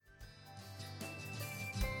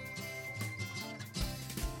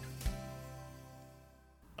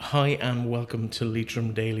Hi and welcome to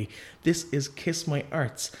Leitrim Daily. This is Kiss My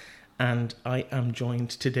Arts and I am joined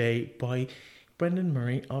today by Brendan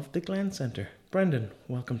Murray of the Glen Centre. Brendan,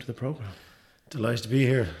 welcome to the programme. Delighted to be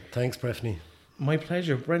here. Thanks, Breffney. My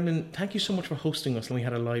pleasure. Brendan, thank you so much for hosting us. And we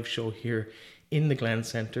had a live show here in the Glen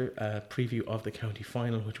Centre, a preview of the county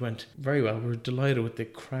final, which went very well. We were delighted with the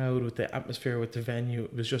crowd, with the atmosphere, with the venue.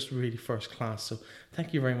 It was just really first class. So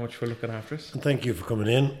thank you very much for looking after us. And thank you for coming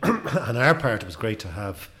in. On our part, it was great to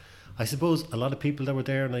have, I suppose, a lot of people that were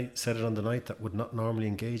there, and I said it on the night, that would not normally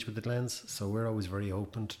engage with the Glens. So we're always very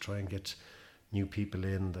open to try and get new people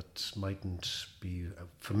in that mightn't be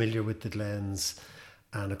familiar with the Glens.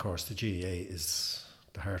 And of course, the GAA is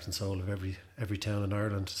the heart and soul of every town in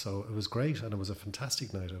Ireland. So it was great, and it was a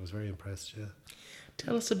fantastic night. I was very impressed, yeah.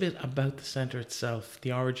 Tell us a bit about the centre itself,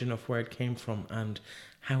 the origin of where it came from and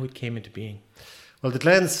how it came into being. Well, the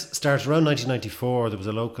Glens started around 1994. There was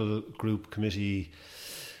a local group committee.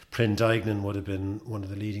 Pryn Dignan would have been one of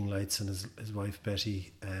the leading lights, and his wife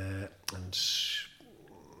Betty, and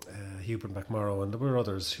Hubert McMorrow, and there were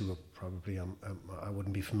others who were probably, I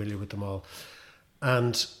wouldn't be familiar with them all.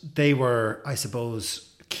 And they were, I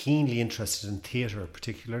suppose, keenly interested in theatre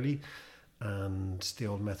particularly. And the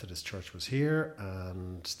Old Methodist Church was here,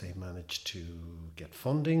 and they managed to get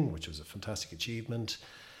funding, which was a fantastic achievement.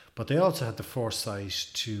 But they also had the foresight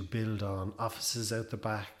to build on offices out the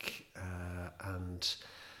back and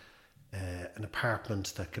an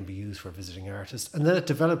apartment that can be used for visiting artists. And then it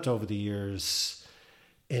developed over the years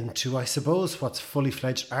into, I suppose, what's fully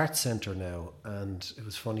fledged arts centre now. And it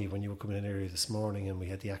was funny when you were coming in earlier this morning and we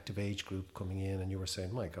had the active age group coming in and you were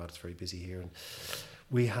saying, my God, it's very busy here. And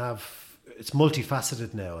it's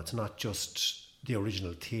multifaceted now. It's not just the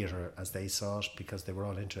original theatre as they saw it, because they were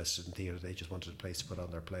all interested in theatre. They just wanted a place to put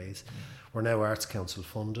on their plays. We're now Arts Council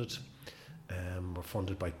funded. We're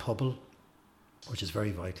funded by Pobble, which is very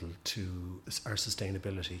vital to our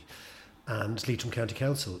sustainability, and Leitrim County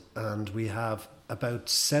Council. And we have about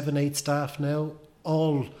 7-8 staff now,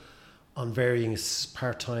 all on varying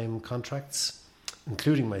part-time contracts,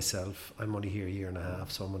 including myself. I'm only here a year and a half,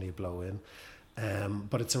 so I'm only a blow in.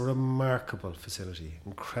 But it's a remarkable facility,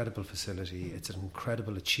 incredible facility. It's an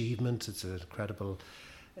incredible achievement. It's an incredible...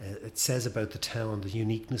 it says about the town, the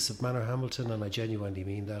uniqueness of Manorhamilton, and I genuinely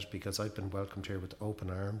mean that, because I've been welcomed here with open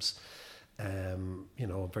arms. I'm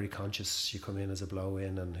very conscious you come in as a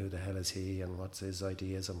blow-in and who the hell is he and what's his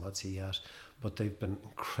ideas and what's he at, but they've been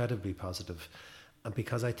incredibly positive. And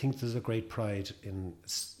because I think there's a great pride in,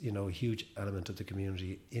 a huge element of the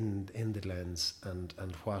community in the Glens and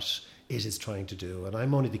what it is trying to do. And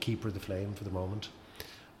I'm only the keeper of the flame for the moment.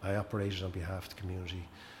 I operate it on behalf of the community.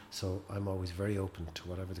 So I'm always very open to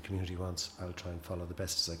whatever the community wants. I'll try and follow the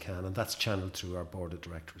best as I can. And that's channeled through our board of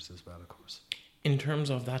directors as well, of course. In terms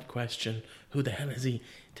of that question, who the hell is he?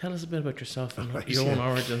 Tell us a bit about yourself and your own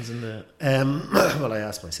origins in the... Well, I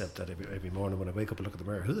ask myself that every morning when I wake up and look at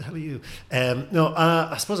the mirror. Who the hell are you?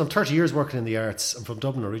 I suppose I'm 30 years working in the arts. I'm from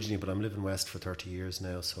Dublin originally, but I'm living west for 30 years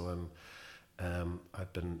now. So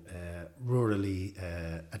I've been rurally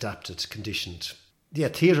adapted, conditioned. Yeah,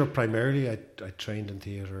 theatre primarily. I trained in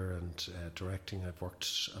theatre and directing. I've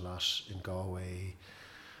worked a lot in Galway,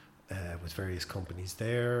 with various companies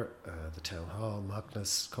there, the Town Hall,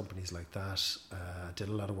 Magnus, companies like that. Did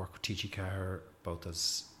a lot of work with TG Carr, both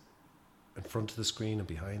as in front of the screen and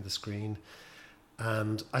behind the screen.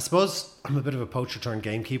 And I suppose I'm a bit of a poacher turned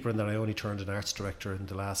gamekeeper in that I only turned an arts director in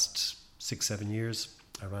the last 6-7 years.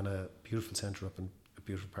 I ran a beautiful centre up in a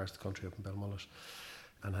beautiful part of the country up in Belmullet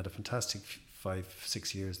and had a fantastic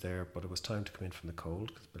 5-6 years there, but it was time to come in from the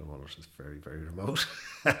cold because Belmullet is very, very remote.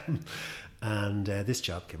 And this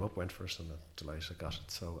job came up, went for it, and I'm delighted I got it.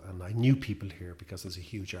 So, and I knew people here because there's a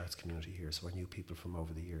huge arts community here, so I knew people from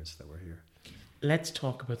over the years that were here. Let's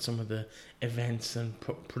talk about some of the events and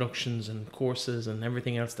productions and courses and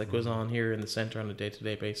everything else that goes on here in the centre on a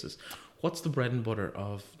day-to-day basis. What's the bread and butter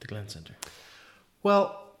of the Glen Centre?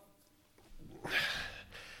 Well,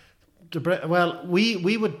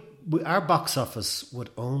 our box office would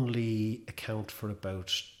only account for about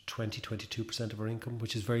 20-22% of our income,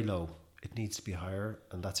 which is very low. It needs to be higher,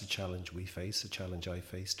 and that's a challenge we face, a challenge I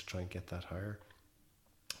face to try and get that higher,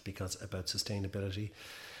 because about sustainability.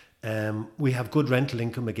 We have good rental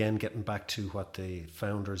income, again, getting back to what the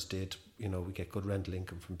founders did. We get good rental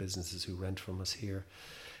income from businesses who rent from us here.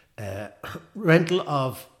 Rental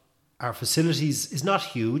of our facilities is not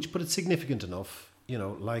huge, but it's significant enough,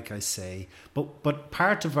 like I say. But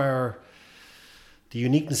part of the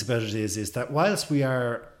uniqueness about it is that whilst we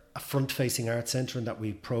are a front-facing art centre and that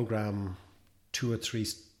we programme 2 or 3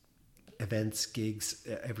 events, gigs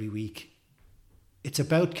every week, it's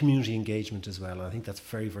about community engagement as well. I think that's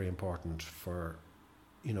very, very important for,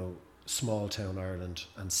 small town Ireland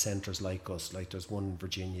and centres like us. Like there's one in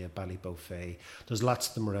Virginia, Ballybofey. There's lots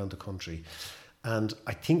of them around the country. And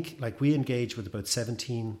I think like we engage with about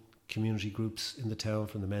 17 community groups in the town,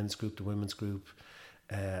 from the men's group, the women's group,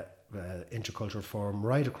 Intercultural Forum,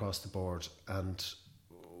 right across the board. And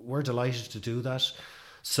we're delighted to do that.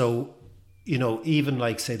 So, even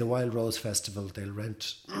like, say, the Wild Rose Festival, they'll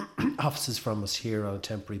rent offices from us here on a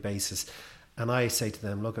temporary basis. And I say to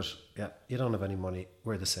them, look, you don't have any money,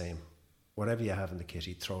 we're the same. Whatever you have in the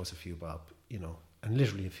kitty, throw us a few bob, and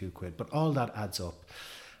literally a few quid. But all that adds up.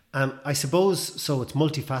 And I suppose, so it's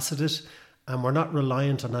multifaceted, and we're not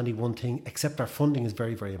reliant on any one thing, except our funding is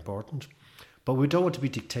very, very important. But we don't want to be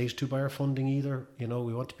dictated to by our funding either. We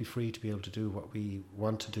want to be free to be able to do what we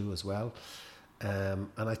want to do as well. And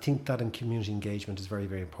I think that in community engagement is very,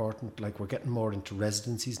 very important. Like we're getting more into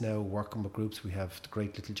residencies now, working with groups. We have the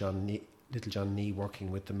great Little John Nee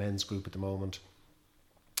working with the men's group at the moment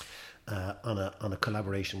on a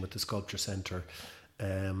collaboration with the Sculpture Centre.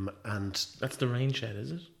 And that's the Rain Shed,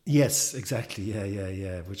 is it? Yes, exactly.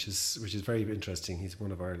 Yeah. Which is very interesting. He's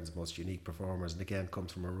one of Ireland's most unique performers, and again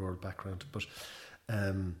comes from a rural background. But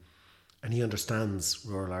and he understands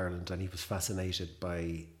rural Ireland, and he was fascinated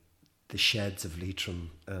by the sheds of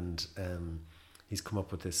Leitrim, and he's come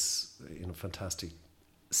up with this fantastic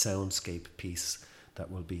soundscape piece that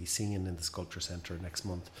will be seen in the Sculpture Centre next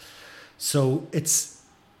month. So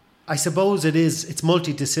I suppose it's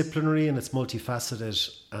multidisciplinary and it's multifaceted,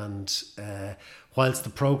 and whilst the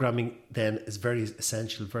programming then is very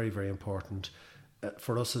essential, very, very important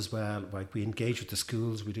for us as well. Like we engage with the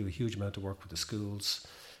schools, we do a huge amount of work with the schools,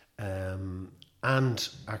 and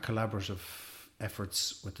our collaborative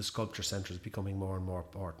efforts with the Sculpture Centre is becoming more and more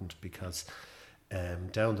important, because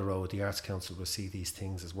down the road the Arts Council will see these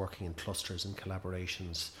things as working in clusters and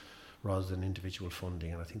collaborations rather than individual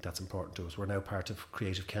funding, and I think that's important to us. We're now part of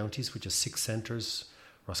Creative Counties, which is 6 centres: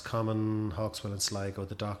 Roscommon, Hawkswell and Sligo,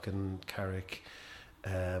 the Dock in Carrick,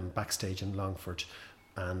 Backstage in Longford,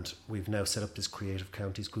 and we've now set up this Creative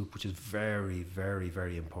Counties group, which is very, very,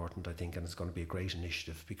 very important, I think, and it's going to be a great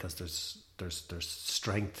initiative, because there's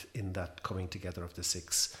strength in that coming together of the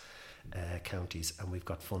 6 counties, and we've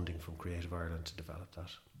got funding from Creative Ireland to develop that.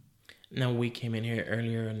 Now, we came in here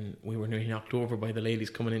earlier and we were nearly knocked over by the ladies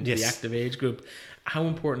coming into the active age group. How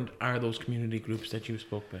important are those community groups that you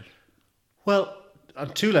spoke about? Well,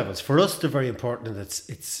 on 2 levels. For us, they're very important, and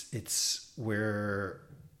it's we're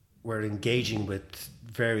engaging with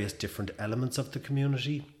various different elements of the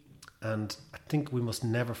community, and I think we must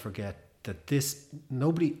never forget that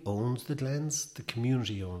nobody owns the Glens. The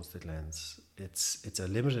community owns the Glens. It's a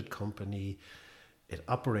limited company. It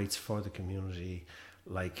operates for the community.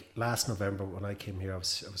 Like last November when I came here, I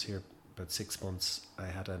was here about 6 months. I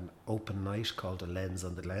had an open night called A Lens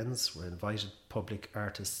on the Glens. We invited public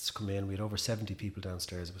artists to come in. We had over 70 people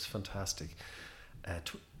downstairs. It was fantastic.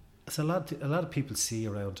 It's a lot of people see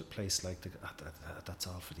around a place like that's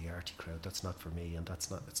all for the arty crowd. That's not for me, and it's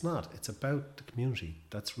not. It's about the community.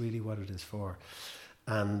 That's really what it is for.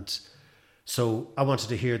 And so I wanted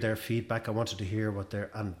to hear their feedback. I wanted to hear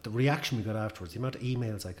and the reaction we got afterwards, the amount of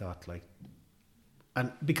emails I got, and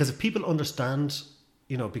because if people understand,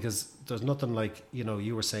 because there's nothing like,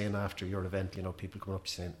 you were saying after your event, people come up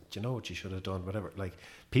saying, do you know what you should have done, whatever, like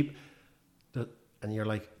people, and you're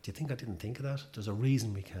like, do you think I didn't think of that? There's a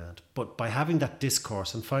reason we can't. But by having that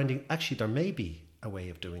discourse and finding, actually, there may be a way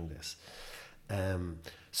of doing this.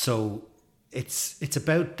 So it's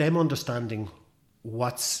about them understanding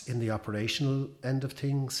what's in the operational end of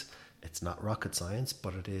things. It's not rocket science,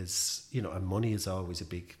 but it is, and money is always a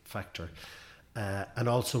big factor. And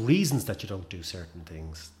also reasons that you don't do certain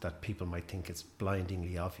things that people might think is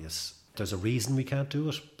blindingly obvious. There's a reason we can't do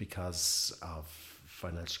it, because of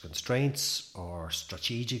financial constraints or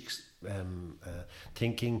strategic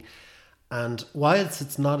thinking. And whilst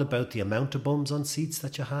it's not about the amount of bums on seats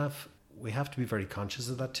that you have, we have to be very conscious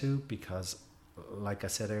of that too, because like I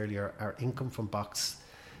said earlier, our income from box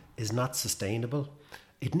is not sustainable.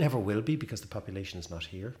 It never will be, because the population is not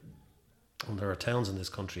here. And there are towns in this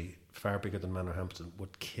country far bigger than Manorhampton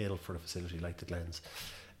would kill for a facility like the Glens.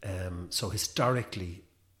 So historically,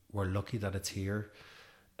 we're lucky that it's here.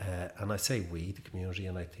 And I say we, the community,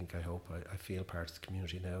 and I feel part of the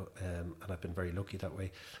community now. And I've been very lucky that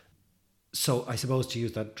way. So I suppose, to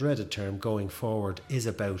use that dreaded term, going forward is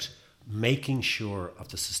about making sure of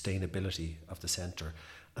the sustainability of the centre.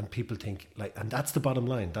 And people think, and that's the bottom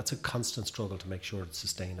line. That's a constant struggle to make sure it's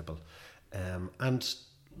sustainable. And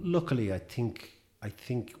luckily, I think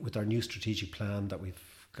with our new strategic plan that we've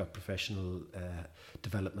got professional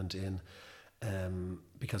development in,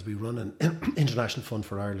 because we run an International Fund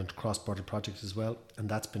for Ireland cross-border project as well, and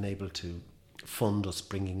that's been able to fund us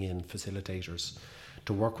bringing in facilitators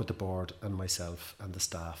to work with the board and myself and the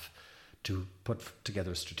staff to put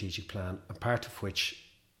together a strategic plan, a part of which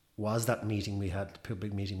was that meeting we had, the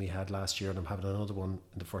public meeting we had last year, and I'm having another one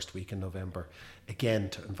in the first week in November,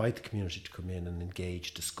 again to invite the community to come in and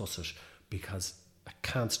engage, discuss it, because I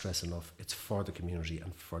can't stress enough, it's for the community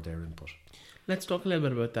and for their input. Let's talk a little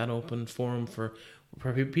bit about that open forum for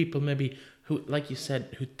people maybe who, like you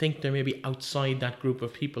said, who think they're maybe outside that group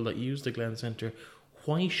of people that use the Glen Centre.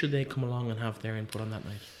 Why should they come along and have their input on that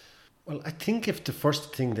night? Well, I think if the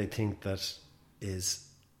first thing they think that is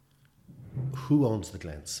who owns the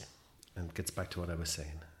Glens, and it gets back to what I was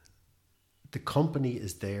saying. The company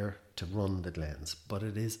is there to run the Glens, but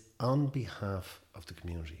it is on behalf of the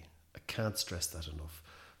community. I can't stress that enough.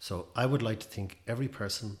 So I would like to think every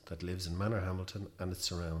person that lives in Manorhamilton and its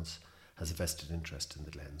surrounds has a vested interest in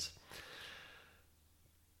the Glens.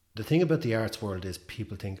 The thing about the arts world is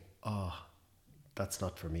people think, that's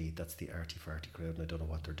not for me, that's the arty-farty crowd and I don't know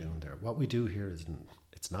what they're doing there. What we do here is,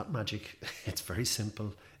 it's not magic, it's very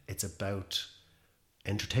simple. It's about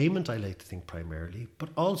entertainment, I like to think primarily, but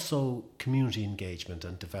also community engagement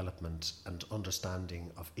and development and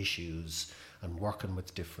understanding of issues and working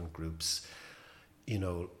with different groups. When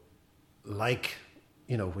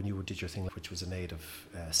you did your thing, which was in aid of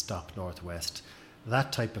Stop Northwest,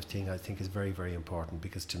 that type of thing I think is very, very important,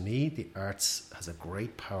 because to me the arts has a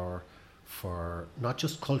great power for not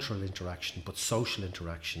just cultural interaction but social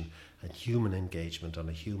interaction and human engagement on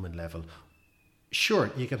a human level.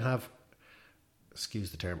 Sure, you can have,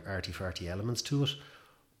 excuse the term, arty-farty elements to it,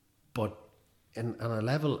 but on a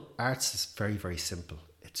level, arts is very, very simple.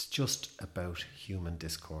 It's just about human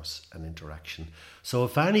discourse and interaction. So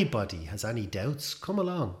if anybody has any doubts, come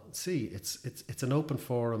along. See, it's an open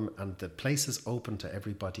forum and the place is open to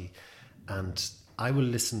everybody. And I will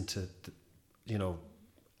listen to,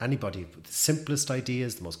 anybody with the simplest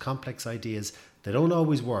ideas, the most complex ideas. They don't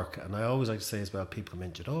always work. And I always like to say as well, people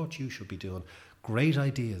mention, you should be doing. Great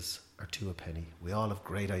ideas are two a penny. We all have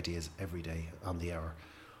great ideas every day on the hour.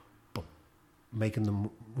 But making them,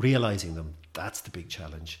 realising them, that's the big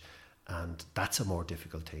challenge. And that's a more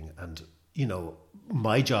difficult thing. And,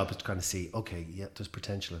 my job is to kind of see, okay, yeah, there's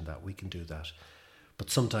potential in that. We can do that. But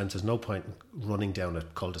sometimes there's no point in running down a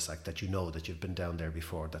cul-de-sac that that you've been down there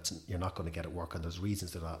before. You're not going to get it working. There's reasons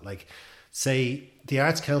to that. Like, say, the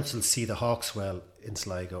Arts Council see the Hawkswell in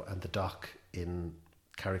Sligo and the dock in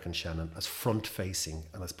Carrick-on-Shannon as front-facing,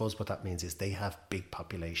 and I suppose what that means is they have big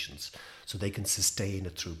populations, so they can sustain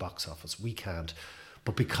it through box office. We can't.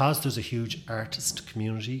 But because there's a huge artist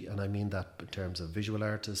community, and I mean that in terms of visual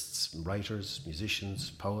artists, writers, musicians,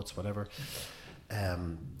 poets, whatever,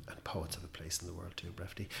 and poets have a place in the world too,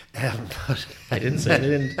 Brefty. I didn't say they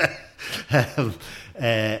didn't.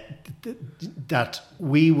 That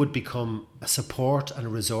we would become a support and a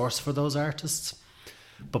resource for those artists.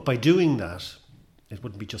 But by doing that, it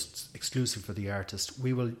wouldn't be just exclusive for the artist.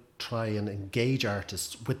 We will try and engage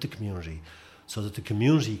artists with the community so that the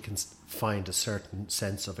community can find a certain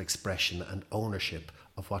sense of expression and ownership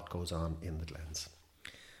of what goes on in the Glens.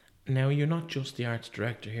 Now, you're not just the arts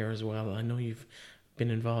director here as well. I know you've been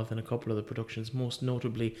involved in a couple of the productions, most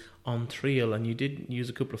notably on Trial, and you did use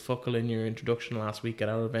a couple of Focal in your introduction last week at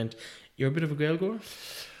our event. You're a bit of a Gaeilgeoir?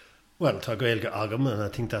 Well, tá Gaeilge agam, and I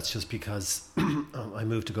think that's just because I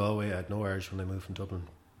moved to Galway. I had no Irish when I moved from Dublin,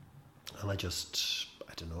 and I just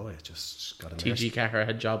got immersed. TG Carr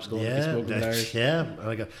had jobs going. Irish. Yeah,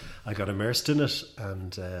 I got immersed in it,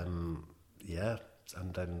 and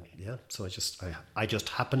so I just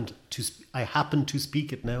happened to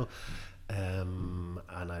speak it now, and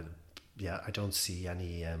I don't see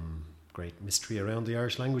any great mystery around the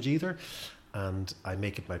Irish language either, and I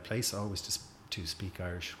make it my place always to speak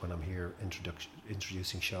Irish when I'm here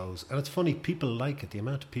introducing shows. And it's funny, people like it. The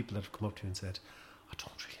amount of people that have come up to me and said, I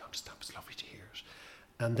don't really understand, it's lovely to hear it.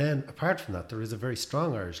 And then apart from that, there is a very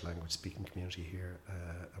strong Irish language speaking community here,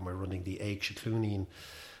 and we're running the Eig Shaclúnaín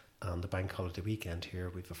on the bank holiday weekend here.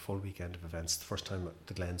 We have a full weekend of events. The first time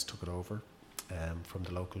the Glens took it over from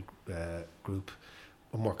the local group.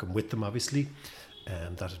 I'm working with them, obviously.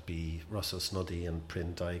 That'd be Russell Snuddy and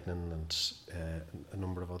Pryn Dignan and a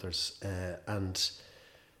number of others. And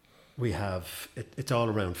we have, it's all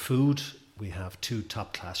around food. We have 2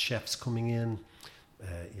 top-class chefs coming in.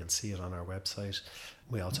 You'll see it on our website.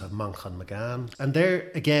 We also have Manchan McGann. And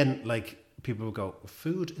there, again, like, people will go,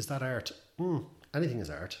 food, is that art? Anything is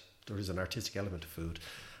art. There is an artistic element to food.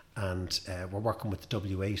 And we're working with the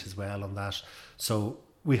W8 as well on that. So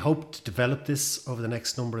we hope to develop this over the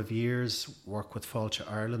next number of years, work with Fáilte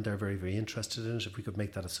Ireland. They're very, very interested in it. If we could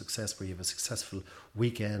make that a success, where you have a successful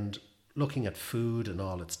weekend looking at food and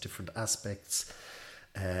all its different aspects.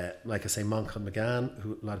 Like I say, Moncon McGann,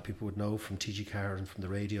 who a lot of people would know from TG Carr and from the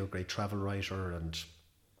radio, great travel writer,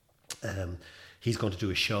 and he's going to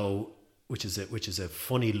do a show which is a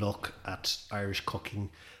funny look at Irish cooking.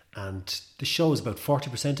 And the show is about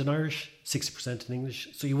 40% in Irish, 60% in English.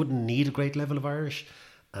 So you wouldn't need a great level of Irish.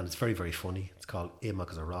 And it's very, very funny. It's called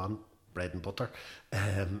Éamach as a Ron, bread and butter,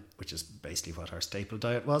 which is basically what our staple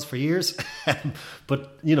diet was for years.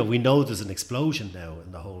 But, you know, we know there's an explosion now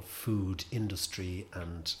in the whole food industry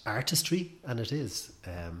and artistry, and it is.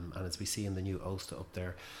 And as we see in the new Osta up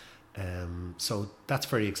there. So that's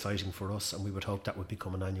very exciting for us, and we would hope that would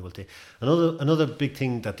become an annual thing. Another big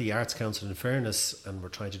thing that the Arts Council, in fairness, and we're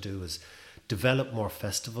trying to do is develop more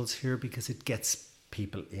festivals here, because it gets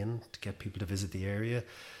people in, to get people to visit the area,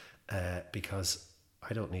 because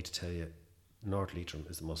I don't need to tell you, North Leitrim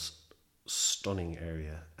is the most stunning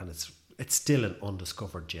area, and it's still an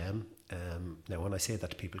undiscovered gem. Now, when I say that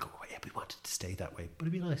to people, go, oh, yeah, we wanted to stay that way, but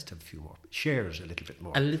it'd be nice to have a few more, share it a little bit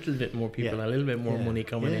more. A little bit more people, a little bit more money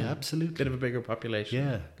coming in. Yeah, absolutely. Bit of a bigger population.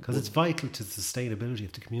 Yeah, because it's vital to the sustainability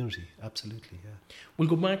of the community. Absolutely, yeah. We'll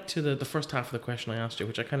go back to the first half of the question I asked you,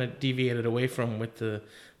 which I kind of deviated away from with the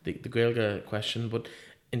Gaeilge question, but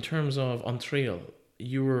in terms of An Triail,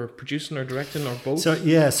 you were producing or directing or both? So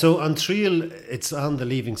An Triail, it's on the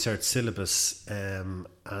Leaving Cert syllabus,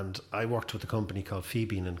 and I worked with a company called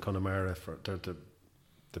Phoebe in Connemara. They're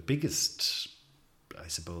the biggest, I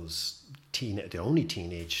suppose, the only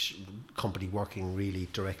teenage company working really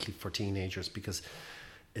directly for teenagers, because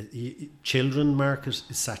children market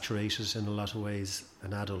is saturated in a lot of ways,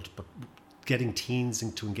 an adult, but getting teens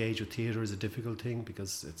to engage with theatre is a difficult thing,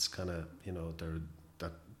 because it's kind of, you know, they're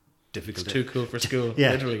that difficult. It's too cool for school.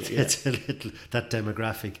 Yeah, literally. It's a little that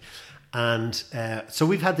demographic. And so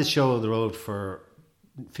we've had this show on the road for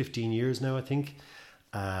 15 years now, I think,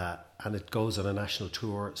 and it goes on a national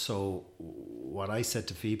tour. So what I said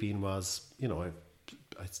to Phoebe was, you know,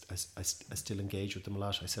 I still engage with them a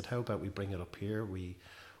lot. I said, how about we bring it up here? We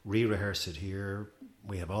re-rehearse it here.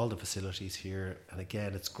 We have all the facilities here, and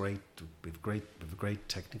again, it's great. We have a great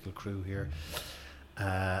technical crew here.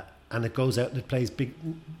 And it goes out and it plays big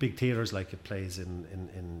theatres, like it plays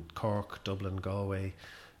in Cork, Dublin, Galway,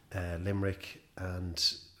 Limerick,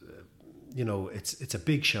 and you know, it's a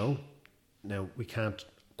big show. Now, we can't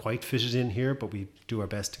quite fit it in here, but we do our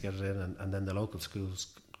best to get it in, and then the local schools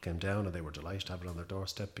came down and they were delighted to have it on their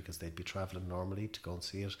doorstep, because they'd be travelling normally to go and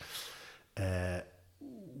see it.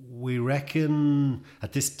 We reckon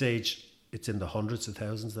at this stage it's in the hundreds of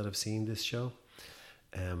thousands that have seen this show.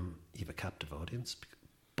 You have a captive audience,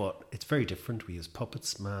 but it's very different. We use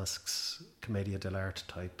puppets, masks, commedia dell'arte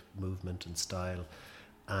type movement and style.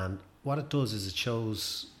 And what it does is it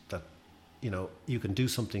shows that, you know, you can do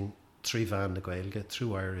something through Van na Gaeilge,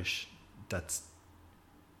 through Irish, that's,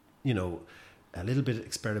 you know, a little bit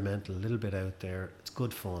experimental, a little bit out there. It's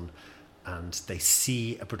good fun. And they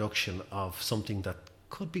see a production of something that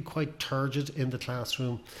could be quite turgid in the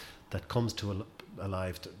classroom that comes to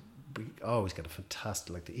alive. We always get a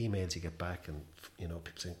fantastic, like the emails you get back, and you know,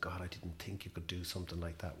 people saying, God, I didn't think you could do something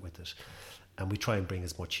like that with it. And we try and bring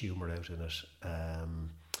as much humour out in it.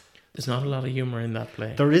 There's not a lot of humour in that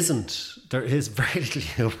play. There isn't. There is very little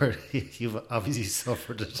humour. You've obviously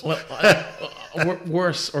suffered it. Well,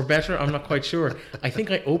 worse or better, I'm not quite sure. I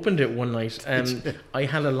think I opened it one night. I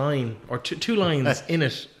had a line or two lines in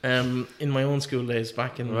it in my own school days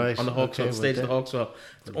back on the Hawkswell, stage of the Hawkswell.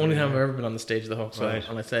 It's the only time I've ever been on the stage of the Hawkswell. Right.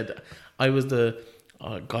 And I said I was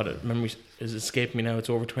memory is escaping me now. It's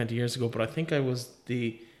over 20 years ago, but I think I was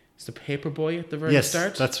the paper boy at the very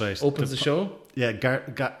start. That's right. Opens the show. Yeah,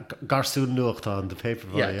 Garsún Nuachtan, the paper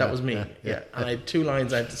boy. Yeah, that was me. Yeah. And I had two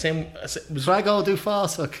lines. I had the same. Trago du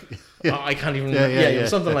Fásach. I can't even remember. Yeah, it was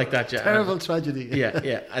something like that. Yeah. Terrible tragedy.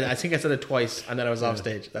 Yeah. And I think I said it twice, and then I was off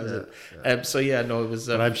stage. That was it. It was.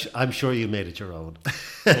 But I'm sure you made it your own.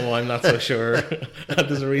 Oh, I'm not so sure.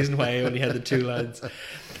 There's a reason why I only had the two lines.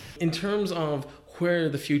 In terms of where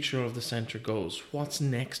the future of the centre goes, what's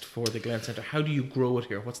next for the Glen Centre? How do you grow it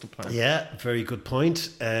here? What's the plan? Yeah, very good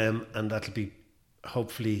point. And that'll be,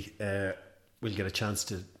 hopefully, we'll get a chance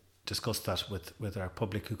to discuss that with our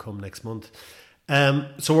public who come next month.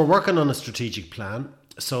 So we're working on a strategic plan.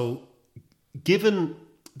 So given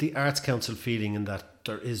the Arts Council feeling in that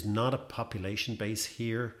there is not a population base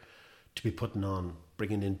here to be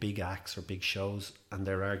bringing in big acts or big shows, and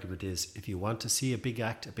their argument is, if you want to see a big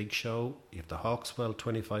act, a big show, you have the Hawkswell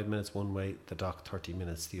 25 minutes one way, the Dock 30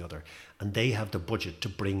 minutes the other, and they have the budget to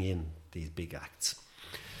bring in these big acts.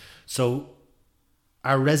 So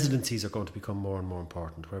our residencies are going to become more and more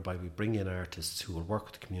important, whereby we bring in artists who will work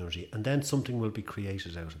with the community, and then something will be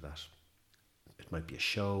created out of that. It might be a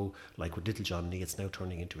show, like with Little John Nee, it's now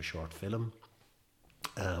turning into a short film.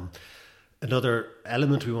 Another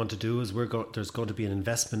element we want to do is there's going to be an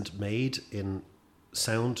investment made in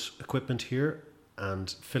sound equipment here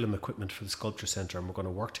and film equipment for the Sculpture Centre, and we're going to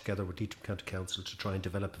work together with Leitrim County Council to try and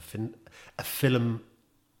develop a film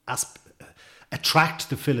attract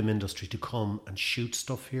the film industry to come and shoot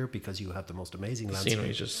stuff here, because you have the most amazing landscape. Scenery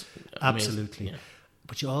is just absolutely. amazing. Yeah.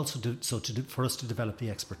 But you also do for us to develop the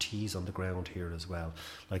expertise on the ground here as well.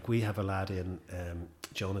 Like we have a lad in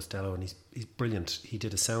Jonas Dello, and he's brilliant. He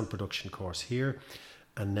did a sound production course here,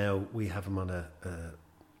 and now we have him on a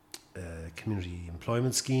community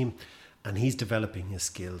employment scheme, and he's developing his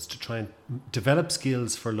skills to try and develop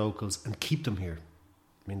skills for locals and keep them here.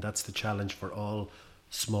 I mean, that's the challenge for all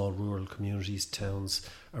small rural communities, towns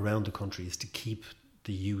around the country, is to keep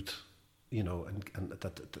the youth, you know, and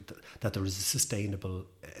that there is a sustainable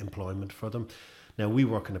employment for them. Now, we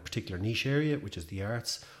work in a particular niche area, which is the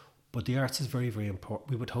arts, but the arts is very, very important.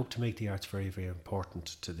 We would hope to make the arts very, very important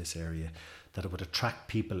to this area, that it would attract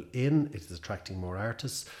people in. It is attracting more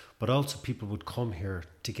artists, but also people would come here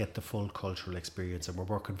to get the full cultural experience. And we're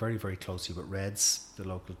working very, very closely with Reds, the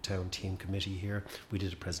local town team committee here. We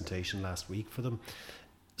did a presentation last week for them,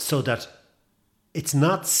 so that it's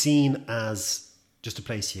not seen as just a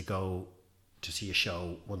place you go to see a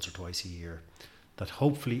show once or twice a year, that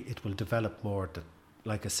hopefully it will develop more, that,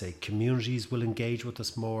 like I say, communities will engage with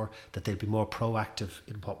us more, that they'll be more proactive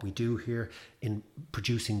in what we do here, in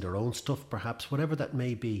producing their own stuff, perhaps, whatever that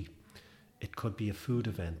may be. It could be a food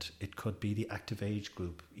event, it could be the Active Age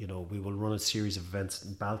group. You know, we will run a series of events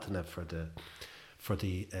in Baltana for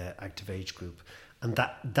the Active Age group, and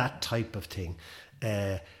that type of thing.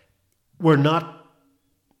 We're not.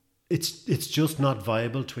 It's just not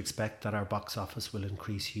viable to expect that our box office will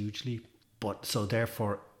increase hugely. But so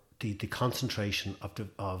therefore, the concentration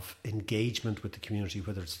of engagement with the community,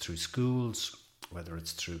 whether it's through schools, whether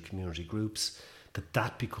it's through community groups,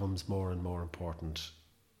 that becomes more and more important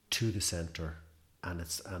to the centre and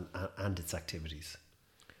its activities.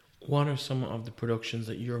 What are some of the productions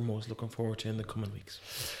that you're most looking forward to in the coming weeks?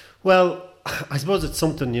 Well, I suppose it's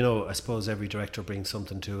something, you know, I suppose every director brings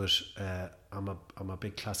something to it. I'm a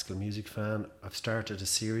big classical music fan. I've started a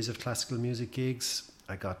series of classical music gigs.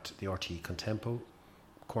 I got the RTE Contempo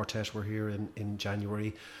Quartet were here in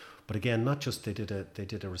January. But again, not just they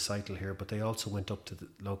did a recital here, but they also went up to the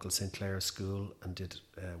local St. Clair school and did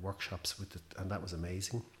workshops with it, and that was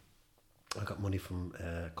amazing. I got money from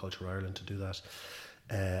Culture Ireland to do that.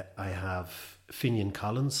 I have Finian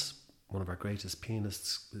Collins, one of our greatest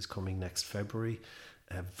pianists, is coming next February.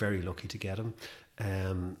 Very lucky to get him.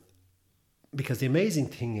 Because the amazing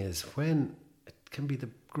thing is, when it can be the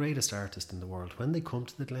greatest artist in the world, when they come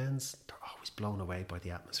to the Glens, they're always blown away by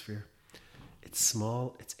the atmosphere. It's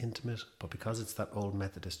small, it's intimate, but because it's that old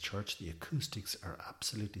Methodist church, the acoustics are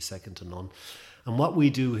absolutely second to none. And what we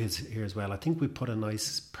do is here as well, I think we put a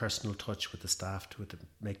nice personal touch with the staff to it, to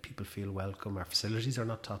make people feel welcome. Our facilities are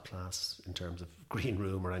not top class in terms of green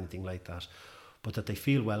room or anything like that, but that they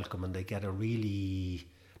feel welcome and they get a really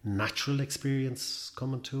natural experience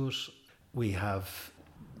coming to it. We have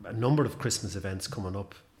a number of Christmas events coming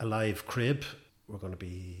up. A live crib. We're going to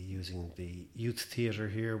be using the youth theatre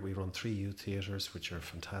here. We run 3 youth theatres, which are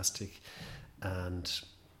fantastic. And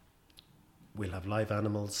we'll have live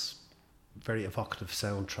animals, very evocative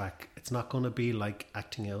soundtrack. It's not going to be like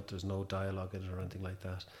acting out. There's no dialogue in it or anything like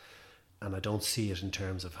that. And I don't see it in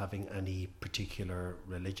terms of having any particular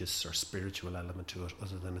religious or spiritual element to it,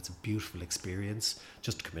 other than it's a beautiful experience.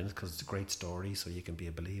 Just come in because it's a great story, so you can be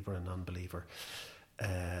a believer and non-believer.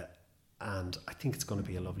 And I think it's going to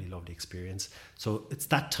be a lovely, lovely experience. So it's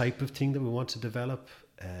that type of thing that we want to develop.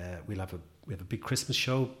 We have a big Christmas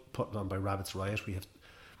show put on by Rabbits Riot.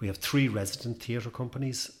 We have 3 resident theatre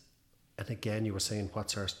companies. And again, you were saying,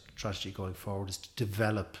 what's our strategy going forward, is to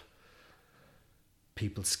develop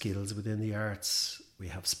people's skills within the arts. We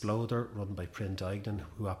have Splother, run by Pryn Dignan,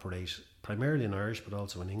 who operate primarily in Irish but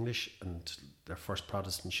also in English, and their first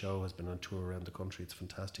Protestant show has been on tour around the country. It's a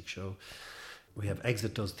fantastic show. We have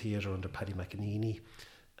Exit does theatre under Paddy McAneeney,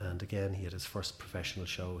 and again he had his first professional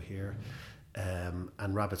show here.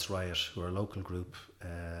 And Rabbits Riot, who are a local group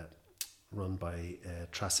run by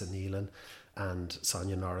Trassa Neelan and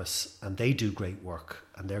Sonia Norris, and they do great work,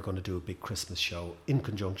 and they're going to do a big Christmas show in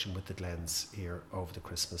conjunction with the Glens here over the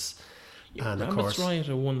Christmas. Yeah, And of Rabbits course, Riot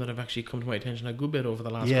are one that have actually come to my attention a good bit over the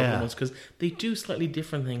last couple Yeah. of months because they do slightly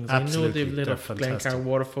different things. Absolutely, I know they've lit they're up fantastic. Glencar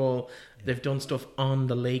Waterfall. They've done stuff on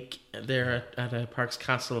the lake there at Parks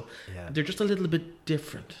Castle. Yeah. They're just a little bit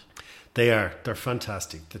different. They're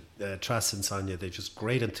fantastic. The Tras and Sonia, they're just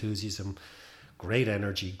great enthusiasm, great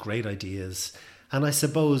energy, great ideas. And I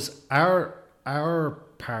suppose our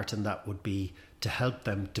part in that would be to help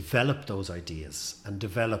them develop those ideas and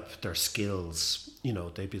develop their skills. You know,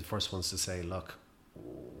 they'd be the first ones to say, look,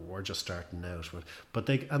 we're just starting out. But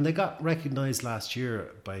they got recognised last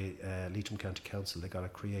year by Leitrim County Council. They got a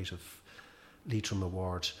Creative Leitrim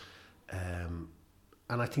Award.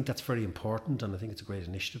 And I think that's very important, and I think it's a great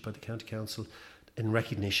initiative by the County Council in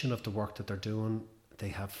recognition of the work that they're doing. They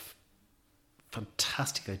have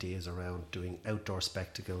fantastic ideas around doing outdoor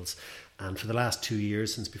spectacles, and for the last 2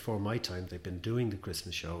 years, since before my time, they've been doing the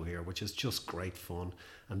Christmas show here, which is just great fun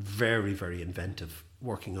and very, very inventive,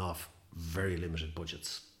 working off very limited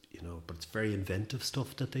budgets, you know, but it's very inventive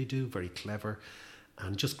stuff that they do, very clever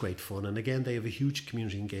and just great fun. And again, they have a huge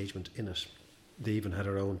community engagement in it. They even had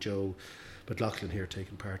our own Joe McLaughlin here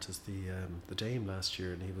taking part as the Dame last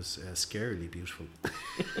year, and he was scarily beautiful.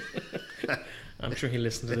 I'm sure he'll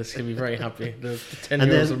listen to this. He'll be very happy. The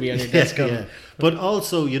 10-year-olds will be on your desk. Yeah. But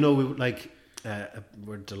also, you know,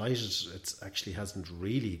 we're delighted. It actually hasn't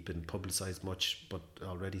really been publicised much, but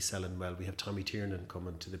already selling well. We have Tommy Tiernan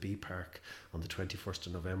coming to the Bee Park on the 21st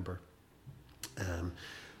of November.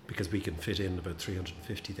 Because we can fit in about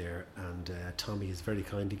 350 there, and Tommy is very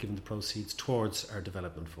kindly given the proceeds towards our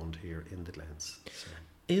development fund here in the Glens. So.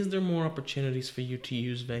 Is there more opportunities for you to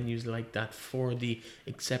use venues like that for the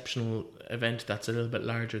exceptional event that's a little bit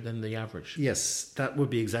larger than the average? Yes, that would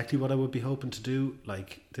be exactly what I would be hoping to do.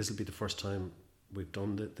 Like, this will be the first time we've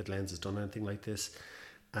done the Glens has done anything like this,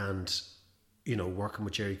 and you know, working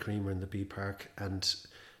with Jerry Creamer in the Bee Park, and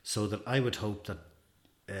so that I would hope that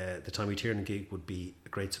the Tommy Tiernan gig would be a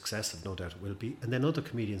great success, and no doubt it will be. And then other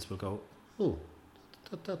comedians will go, oh,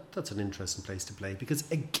 that's an interesting place to play. Because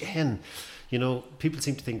again, you know, people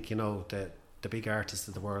seem to think, you know, the big artists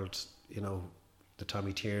of the world, you know, the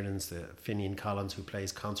Tommy Tiernans, the Finian Collins, who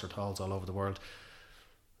plays concert halls all over the world,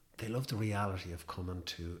 they love the reality of coming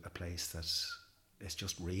to a place that is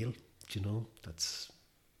just real, you know, that's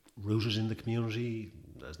rooted in the community.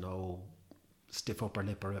 There's no stiff upper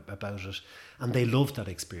lip about it, and they love that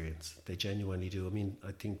experience. They genuinely do. I mean,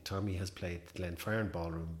 I think Tommy has played the Glenfarne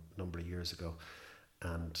Ballroom a number of years ago,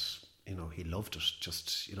 and you know, he loved it.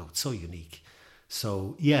 Just, you know, it's so unique.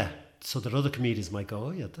 So yeah, so that other comedians might go,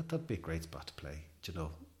 oh yeah, that'd be a great spot to play, you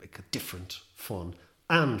know, like a different, fun,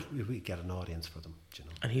 and we get an audience for them, you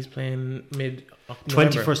know. And he's playing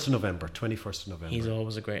mid-November. 21st of November. He's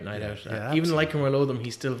always a great night out. Yeah, even like him or loathe him,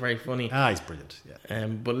 he's still very funny. He's brilliant. Yeah.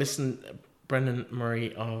 But listen, Brendan Murray,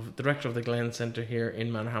 Director of the Glen Centre here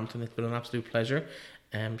in Manorhampton, it's been an absolute pleasure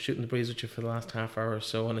shooting the breeze with you for the last half hour or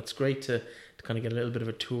so, and it's great to kind of get a little bit of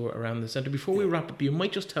a tour around the centre. Before we wrap up, you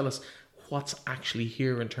might just tell us what's actually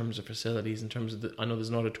here in terms of facilities, in terms of I know there's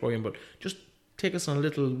an auditorium, but just take us on a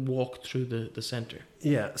little walk through the centre.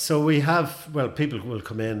 Yeah, so we have, well, people will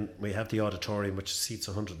come in. We have the auditorium, which seats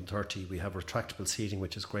 130. We have retractable seating,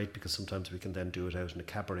 which is great because sometimes we can then do it out in a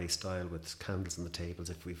cabaret style with candles on the tables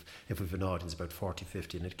if we've an audience about 40,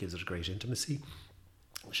 50, and it gives it a great intimacy.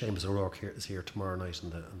 Seamus O'Rourke is here tomorrow night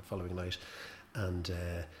and the following night, and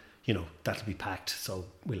you know, that'll be packed, so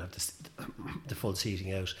we'll have the full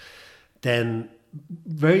seating out. Then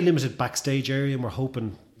very limited backstage area, and we're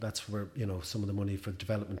hoping that's where, you know, some of the money for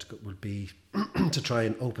development will be to try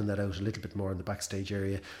and open that out a little bit more in the backstage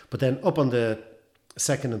area. But then up on the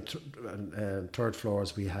second and third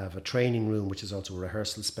floors, we have a training room, which is also a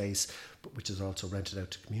rehearsal space, but which is also rented out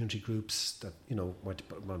to community groups that, you know, want to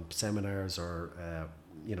run seminars or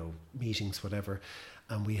you know, meetings, whatever.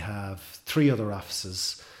 And we have 3 other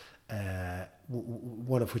offices,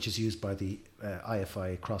 one of which is used by the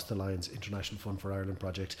IFI, Across the Lines International Fund for Ireland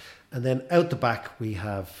project. And then out the back we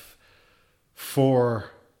have 3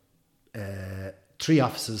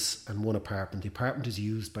 offices and 1 apartment. The apartment is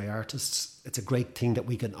used by artists. It's a great thing that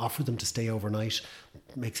we can offer them to stay overnight.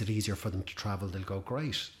 Makes it easier for them to travel. They'll go,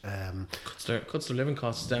 great. Cuts their living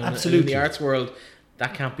costs down. Absolutely. In the arts world,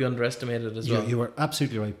 that can't be underestimated as well. You are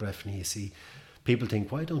absolutely right, Breffney. You see, people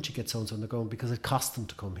think, why don't you get so-and-so on the go? Because it costs them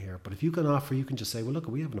to come here. But if you can offer, you can just say, well, look,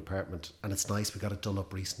 we have an apartment and it's nice. We got it done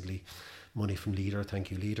up recently. Money from Leader. Thank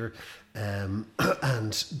you, Leader. And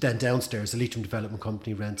then downstairs, the Leitrim Development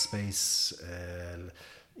Company rent space,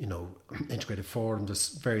 you know, Integrated Forum, there's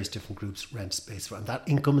various different groups rent space. And that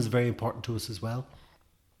income is very important to us as well.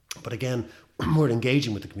 But again, we're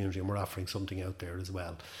engaging with the community and we're offering something out there as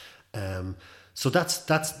well. So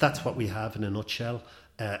that's what we have in a nutshell.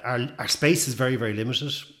 Our space is very, very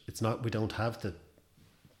limited. We don't have the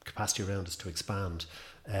capacity around us to expand,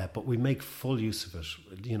 but we make full use of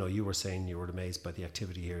it. You know, you were saying you were amazed by the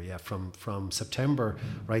activity here. Yeah, from September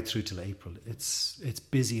right through till April, it's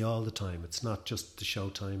busy all the time. It's not just the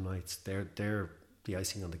showtime nights. They're the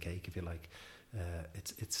icing on the cake, if you like.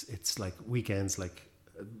 It's like weekends. Like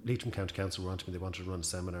Leitrim County Council were on to me. They wanted to run a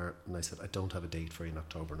seminar, and I said, I don't have a date for you in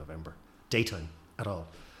October, November, daytime at all,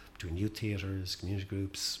 between youth theatres, community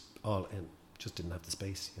groups, all, and just didn't have the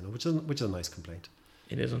space. You know, which is a nice complaint.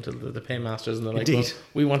 It is, until the paymasters and they're like, Indeed. well,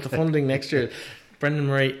 we want the funding next year. Brendan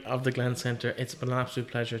Murray of the Glen Centre, it's been an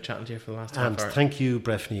absolute pleasure chatting to you for the last half hour. And thank you,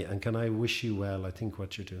 Breffney, and can I wish you well? I think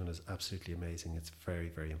what you're doing is absolutely amazing. It's very,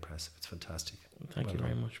 very impressive. It's fantastic. Thank you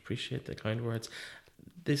very much. Appreciate the kind words.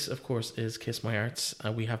 This, of course, is Kiss My Arts.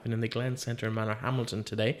 We have been in the Glen Centre in Manorhamilton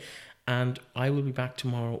today, and I will be back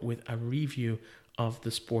tomorrow with a review of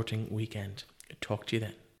the sporting weekend. Talk to you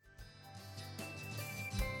then.